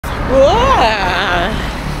Whoa!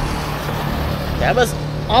 That was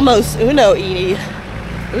almost uno, Edie.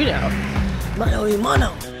 Uno. Mano y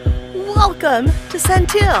mano. Welcome to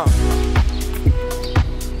Setenil.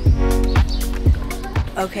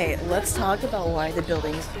 Okay, let's talk about why the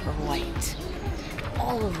buildings are white.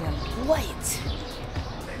 All of them white.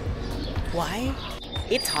 Why?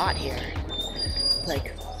 It's hot here.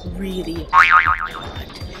 Like, really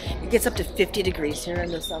hot. It gets up to 50 degrees here in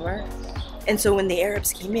the summer. And so when the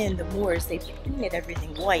Arabs came in, the Moors, they painted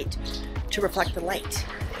everything white to reflect the light.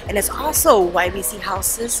 And it's also why we see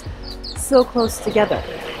houses so close together.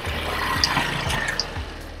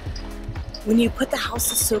 When you put the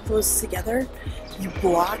houses so close together, you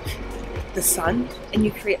block the sun and you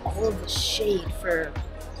create all of the shade for,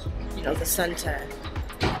 you know, the sun to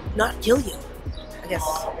not kill you. I guess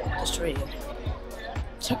destroy you.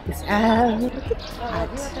 Check this out. Look at that.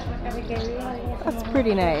 That's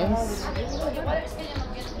pretty nice.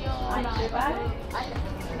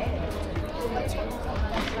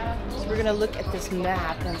 So we're gonna look at this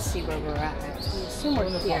map and see where we're at. So we assume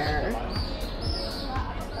we're here.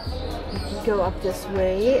 We can go up this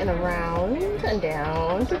way and around and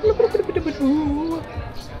down.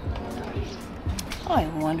 I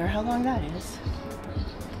wonder how long that is.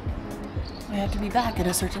 I have to be back at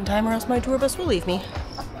a certain time or else my tour bus will leave me.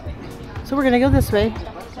 So we're gonna go this way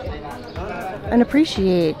and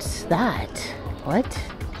appreciate that. What?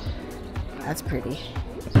 That's pretty.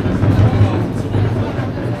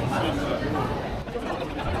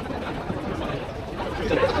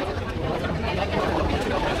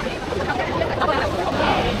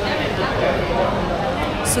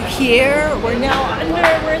 So here we're now under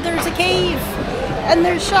where there's a cave and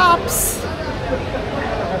there's shops.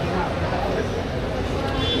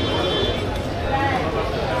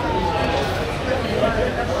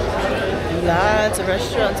 Lots of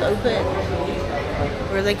restaurants open.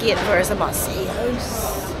 We're looking for some paseos.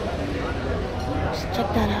 Just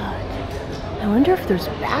check that out. I wonder if there's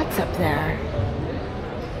bats up there.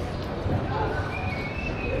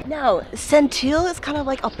 Now, Setenil is kind of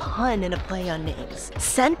like a pun and a play on names.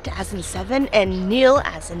 Sent as in seven and nil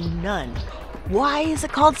as in none. Why is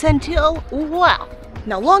it called Setenil? Well,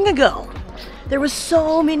 now long ago, there were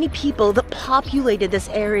so many people that populated this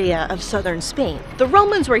area of southern Spain. The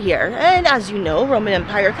Romans were here, and as you know, Roman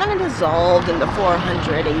Empire kind of dissolved in the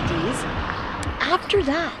 400 ADs. After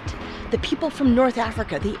that, the people from North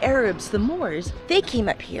Africa, the Arabs, the Moors, they came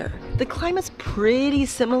up here. The climate's pretty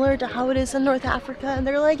similar to how it is in North Africa, and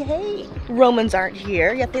they're like, hey, Romans aren't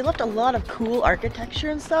here, yet they left a lot of cool architecture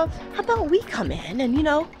and stuff. How about we come in and, you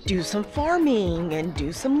know, do some farming and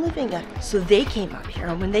do some living? So they came up here,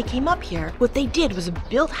 and when they came up here, what they did was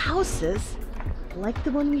build houses like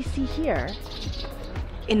the one we see here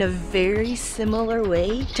in a very similar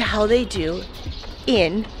way to how they do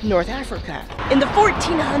in North Africa. In the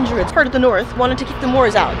 1400s, part of the North wanted to kick the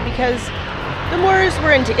Moors out because the Moors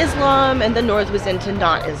were into Islam and the North was into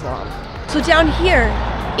not Islam. So down here,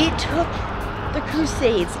 it took the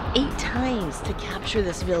Crusades 8 times to capture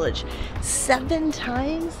this village. 7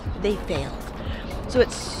 times they failed. So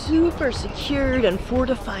it's super secured and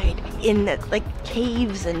fortified in like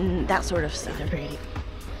caves and that sort of stuff. They're pretty.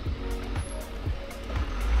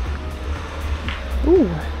 Ooh.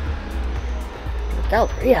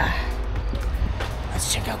 Galleria.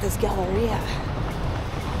 Let's check out this Galleria.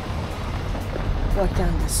 Walk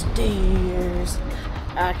down the stairs.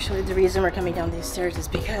 Actually, the reason we're coming down these stairs is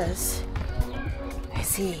because I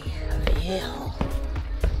see Viejo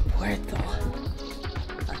Puerto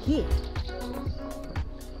aquí.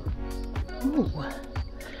 Ooh,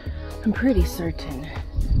 I'm pretty certain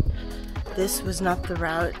this was not the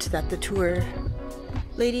route that the tour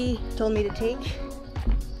lady told me to take.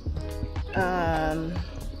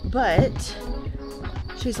 But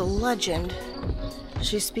she's a legend.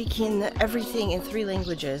 She's speaking everything in 3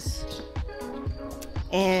 languages.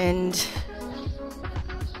 And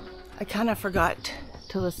I kind of forgot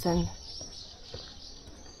to listen.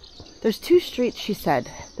 There's 2 streets, she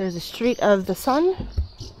said. There's a street of the sun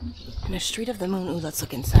and a street of the moon. Ooh, let's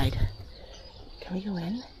look inside. Can we go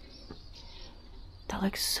in? That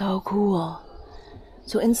looks so cool.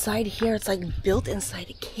 So inside here, it's like built inside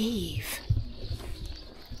a cave.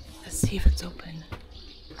 Let's see if it's open.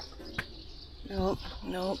 Nope,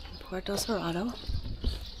 nope, Puerto Cerrado.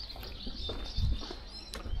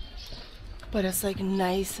 But it's like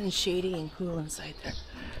nice and shady and cool inside there.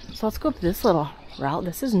 So let's go up this little route.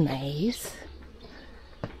 This is nice.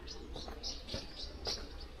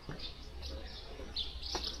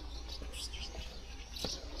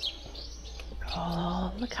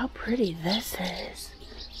 Oh, look how pretty this is.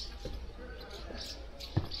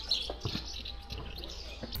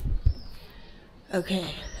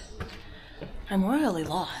 Okay, I'm royally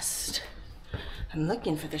lost. I'm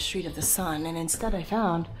looking for the Street of the Sun, and instead I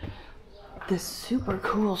found this super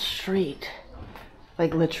cool street.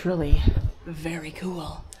 Like literally, very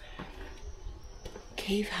cool.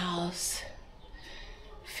 Cave House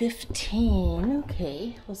 15.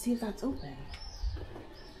 Okay, we'll see if that's open.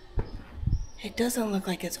 It doesn't look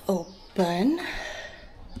like it's open.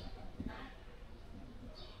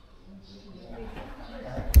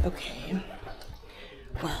 Okay,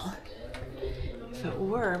 well, if it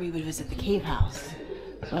were, we would visit the cave house.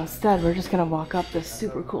 So instead, we're just gonna walk up this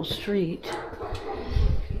super cool street.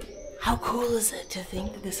 How cool is it to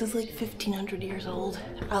think that this is like 1,500 years old,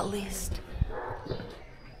 at least?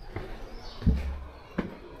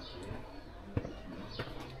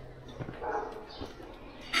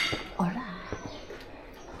 Hola.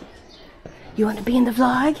 You want to be in the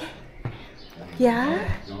vlog?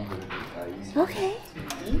 Yeah? Okay.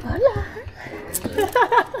 Hola.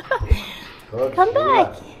 Come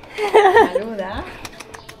back.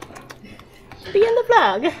 Be in the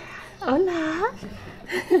vlog. Hola.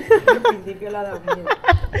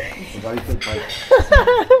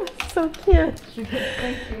 So cute.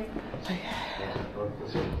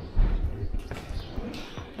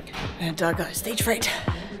 And dog got stage fright.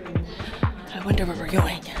 I wonder where we're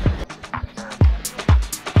going.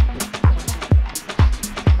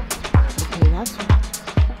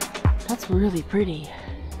 That's really pretty.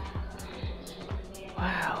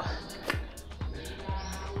 Wow.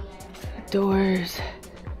 Doors.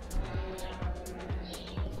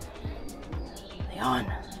 Leon.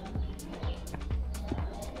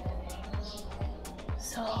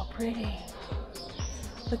 So pretty.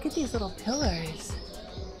 Look at these little pillars.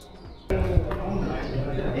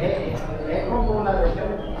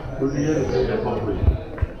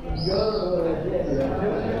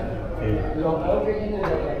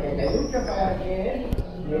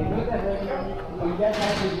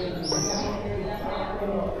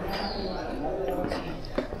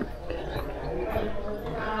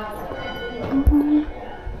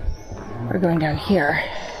 We're going down here.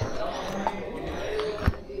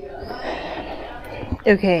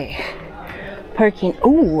 Okay. Parking.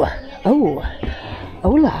 Oh, hola.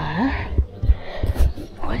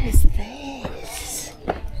 What is this?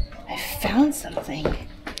 I found something.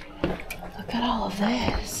 Look at all of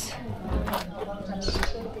this.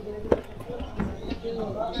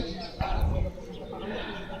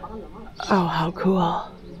 Oh, how cool.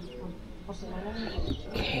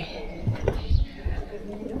 Okay.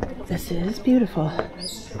 This is beautiful.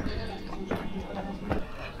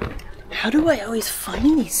 How do I always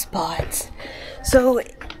find these spots? So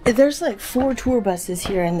there's like 4 tour buses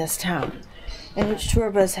here in this town, and each tour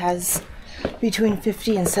bus has between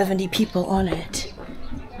 50 and 70 people on it.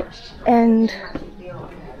 And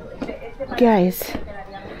guys,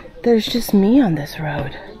 there's just me on this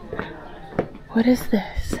road. What is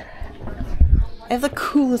this? I have the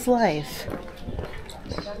coolest life,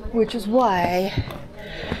 which is why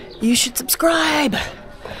you should subscribe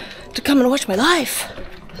to come and watch my life.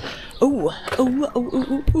 Oh,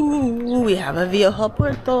 we have a Viejo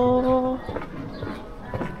Puerto.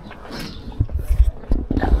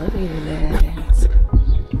 Elevators.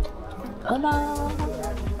 Hola.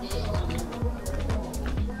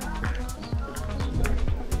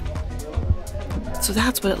 So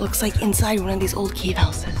that's what it looks like inside one of these old cave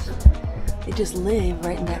houses. They just live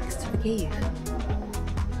right next to the cave.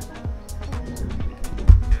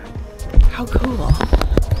 How cool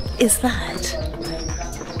is that?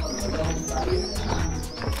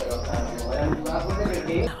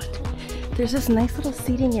 There's this nice little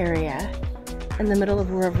seating area in the middle of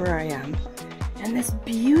wherever I am, and this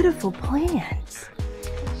beautiful plants.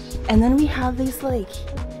 And then we have these like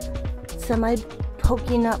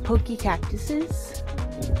semi-pokey, not pokey cactuses.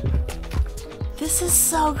 This is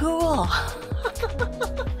so cool.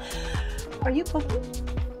 Are you pokey?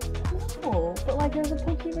 No, but like there's a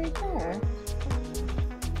pokey right there.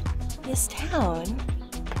 This town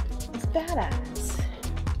is badass.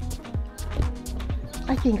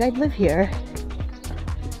 I think I'd live here.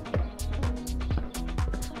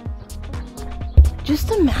 Just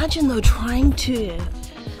imagine though trying to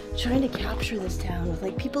capture this town with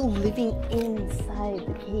like people living inside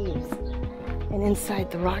the caves and inside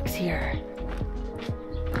the rocks here.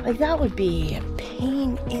 Like that would be a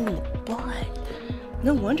pain in the butt.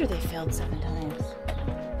 No wonder they failed 7 times.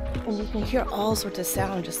 And you can hear all sorts of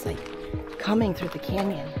sound just like coming through the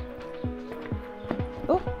canyon.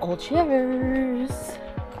 Oh, old chairs.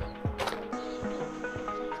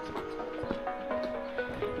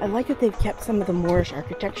 I like that they've kept some of the Moorish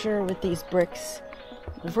architecture with these bricks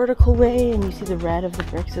the vertical way, and you see the red of the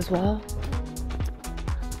bricks as well.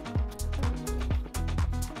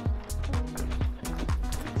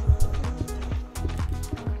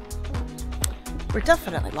 We're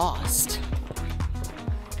definitely lost.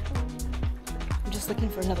 I'm just looking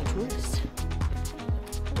for another tourist.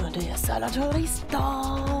 Donde está la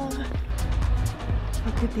turista?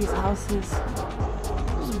 Look at these houses.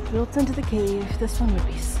 Built into the cave. This one would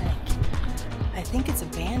be sick. I think it's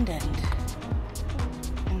abandoned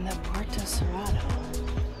in the Puerto Cerrado.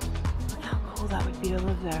 Look how cool that would be to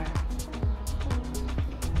live there.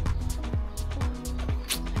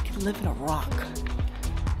 I could live in a rock.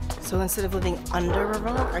 So instead of living under a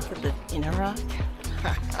rock, I could live in a rock.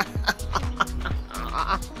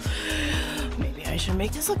 Maybe I should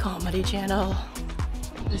make this a comedy channel.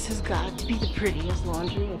 This has got to be the prettiest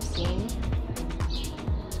laundry I've seen.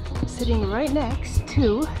 Sitting right next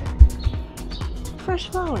to fresh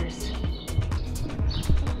flowers.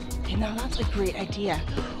 Okay, now that's a great idea.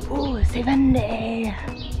 Oh, Setenil.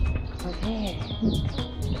 Okay.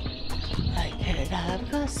 I could have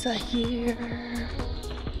casa here.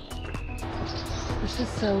 This is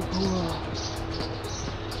so cool.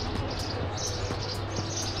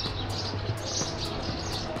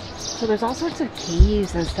 So there's all sorts of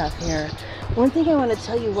caves and stuff here. One thing I want to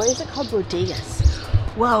tell you, why is it called bodegas?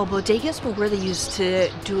 Well, bodegas were where they used to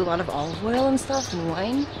do a lot of olive oil and stuff and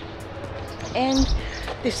wine. And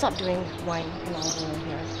they've stopped doing wine and olive oil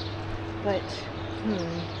here. But,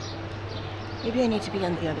 maybe I need to be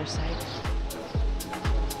on the other side.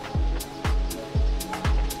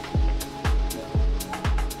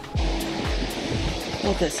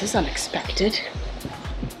 Well, this is unexpected.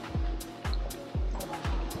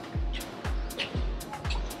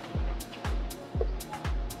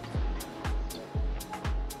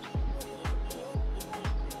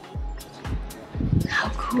 How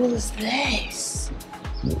cool is this?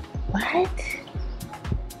 What?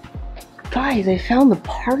 Guys, I found the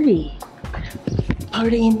party.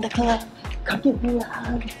 Party in the club. Come give me a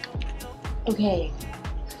hug. Okay,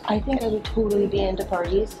 I think I would totally be into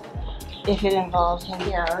parties if it involved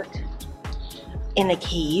hanging out in a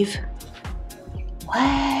cave.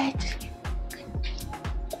 What?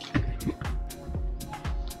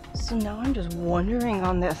 So now I'm just wandering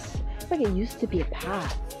on this. It's like it used to be a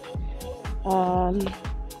path.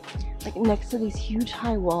 Like next to these huge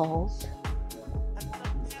high walls.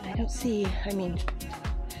 I don't see, I mean,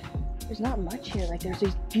 there's not much here. Like there's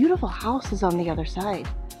these beautiful houses on the other side.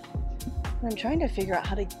 And I'm trying to figure out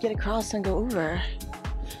how to get across and go over.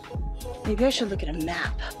 Maybe I should look at a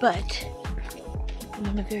map, but I'm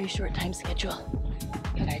on a very short time schedule.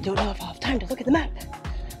 And I don't know if I'll have time to look at the map.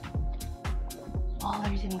 Oh,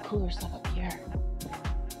 there's even cooler stuff up here.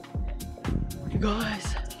 You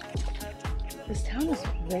guys. This town is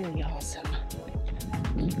very awesome.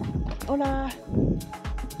 Hola!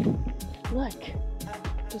 Look,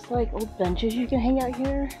 just like old benches you can hang out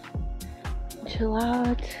here, chill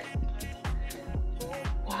out.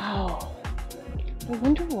 Wow. I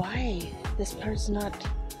wonder why this part's not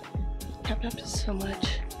kept up so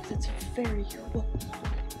much, because it's very cool.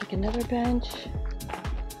 Like another bench.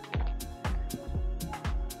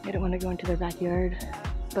 I don't want to go into their backyard,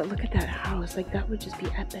 but look at that house. Like that would just be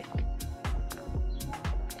epic.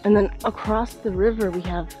 And then across the river we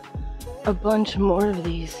have a bunch more of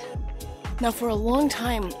these. Now for a long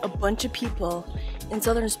time, a bunch of people in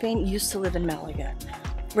southern Spain used to live in Malaga.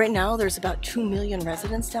 Right now there's about 2 million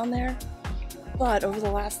residents down there. But over the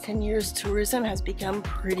last 10 years, tourism has become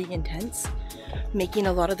pretty intense, making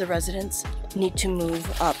a lot of the residents need to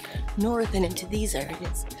move up north and into these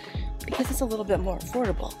areas because it's a little bit more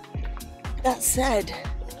affordable. That said,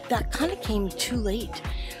 that kind of came too late.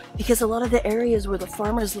 Because a lot of the areas where the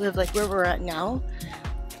farmers live, like where we're at now,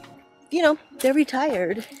 you know, they're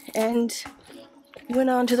retired and went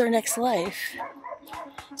on to their next life.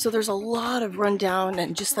 So there's a lot of rundown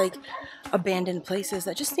and just like abandoned places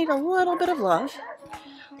that just need a little bit of love,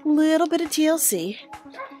 a little bit of TLC,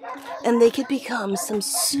 and they could become some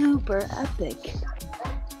super epic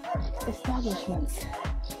establishments.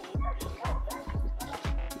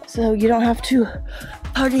 So you don't have to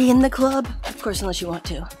party in the club, of course, unless you want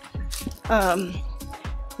to.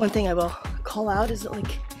 One thing I will call out is that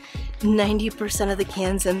like 90% of the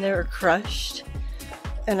cans in there are crushed.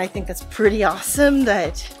 And I think that's pretty awesome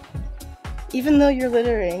that even though you're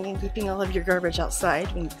littering and keeping all of your garbage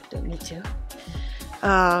outside when you don't need to,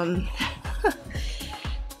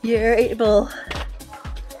 you're able,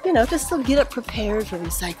 you know, to still get it prepared for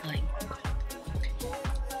recycling.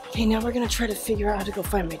 Okay, now we're gonna try to figure out how to go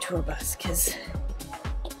find my tour bus because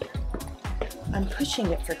I'm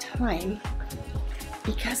pushing it for time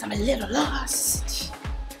because I'm a little lost.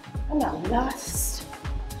 I'm not lost.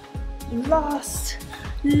 Lost,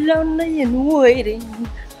 lonely and waiting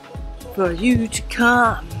for you to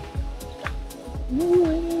come.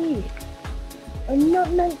 Wait. are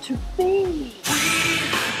not meant to be.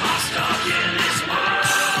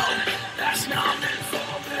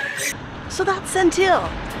 So that's Setenil.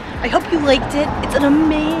 I hope you liked it. It's an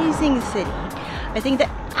amazing city. I think that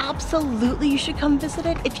absolutely you should come visit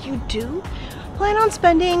it. If you do, plan on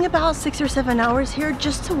spending about 6 or 7 hours here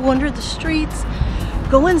just to wander the streets,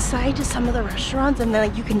 go inside to some of the restaurants, and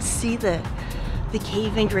then you can see the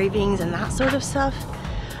cave engravings and that sort of stuff.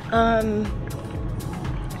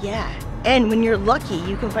 Yeah, and when you're lucky,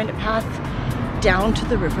 you can find a path down to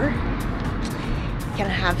the river. Gonna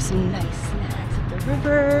have some nice snacks at the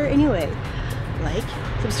river. Anyway, like,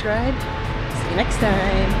 subscribe. See you next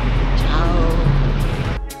time. Ciao.